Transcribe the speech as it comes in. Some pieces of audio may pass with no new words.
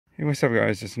Hey, what's up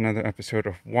guys? It's another episode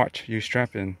of Watch You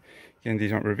Strappin. Again,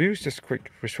 these aren't reviews, just a quick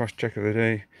wristwatch check of the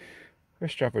day.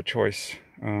 First strap of choice,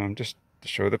 just to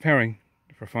show the pairing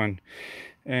for fun.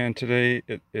 And today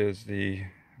it is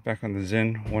back on the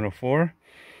Sinn 104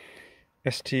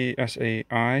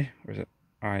 STSAI, or is it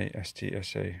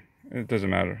ISTSA? It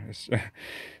doesn't matter.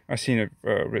 I've seen it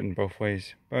written both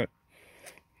ways, but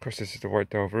of course this is the white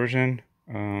dial version.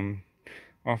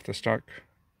 Off the stock,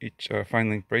 each fine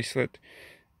link bracelet.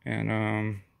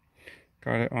 And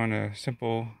got it on a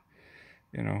simple,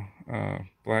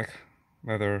 black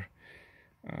leather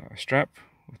strap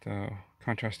with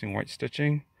contrasting white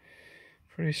stitching.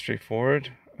 Pretty straightforward.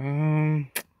 Where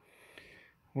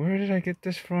did I get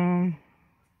this from?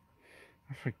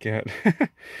 I forget.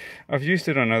 I've used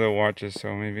it on other watches,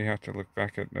 so maybe I have to look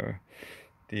back at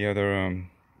the other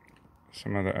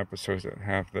some other episodes that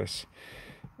have this.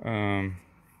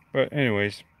 But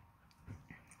anyways,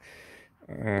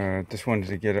 just wanted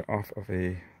to get it off of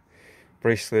a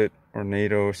bracelet or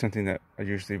NATO, something that I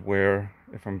usually wear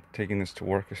if I'm taking this to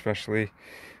work, especially.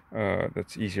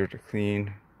 That's easier to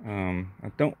clean.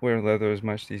 I don't wear leather as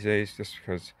much these days just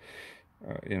because,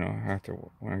 I have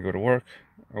to, when I go to work,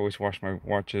 I always wash my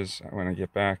watches when I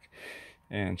get back,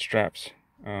 and straps.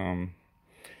 Not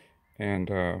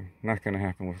going to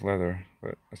happen with leather,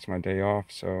 but it's my day off,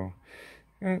 so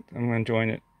I'm enjoying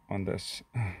it on this.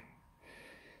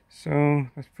 So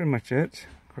that's pretty much it.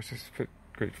 Of course, it's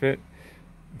great fit.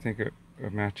 I think it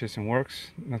matches and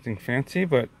works. Nothing fancy,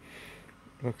 but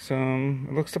it looks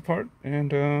the part.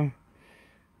 And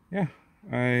yeah,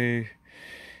 I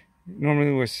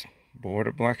normally was bored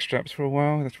of black straps for a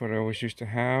while. That's what I always used to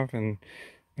have, and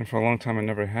for a long time I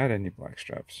never had any black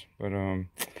straps. But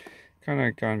kind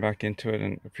of gone back into it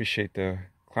and appreciate the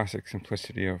classic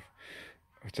simplicity of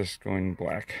just going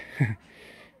black.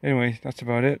 Anyway, that's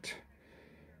about it.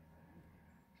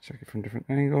 Check it from different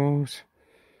angles.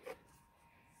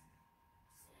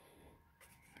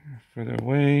 Further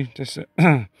away, just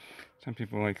some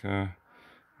people like a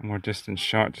more distant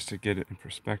shot just to get it in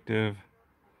perspective.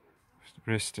 The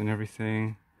wrist and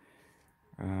everything.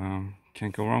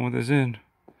 Can't go wrong with the Sinn.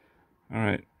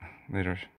 Alright, later.